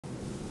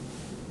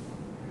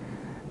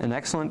An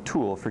excellent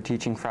tool for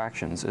teaching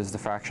fractions is the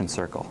fraction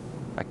circle.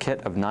 A kit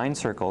of 9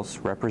 circles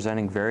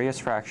representing various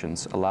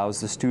fractions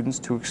allows the students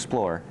to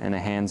explore in a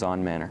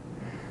hands-on manner.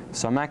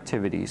 Some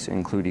activities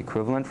include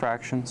equivalent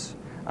fractions,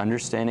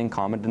 understanding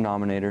common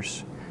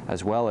denominators,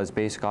 as well as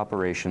basic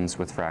operations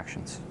with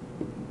fractions.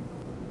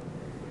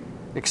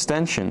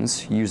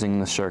 Extensions using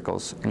the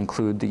circles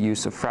include the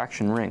use of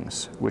fraction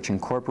rings, which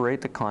incorporate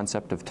the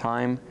concept of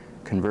time,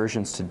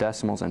 conversions to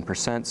decimals and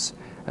percents,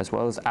 as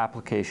well as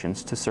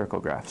applications to circle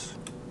graphs.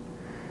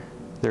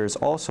 There is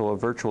also a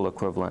virtual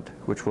equivalent,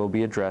 which will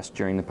be addressed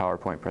during the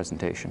PowerPoint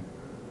presentation.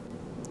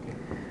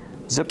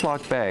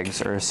 Ziploc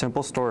bags are a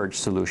simple storage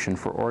solution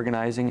for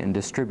organizing and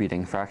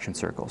distributing fraction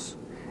circles.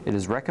 It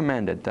is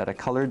recommended that a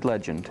colored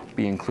legend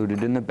be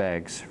included in the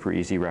bags for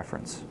easy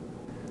reference.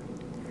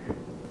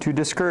 To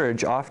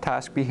discourage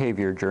off-task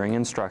behavior during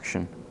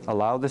instruction,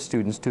 allow the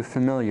students to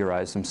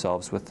familiarize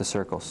themselves with the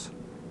circles.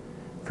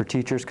 For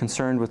teachers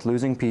concerned with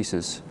losing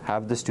pieces,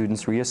 have the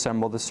students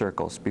reassemble the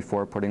circles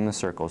before putting the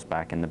circles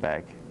back in the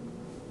bag.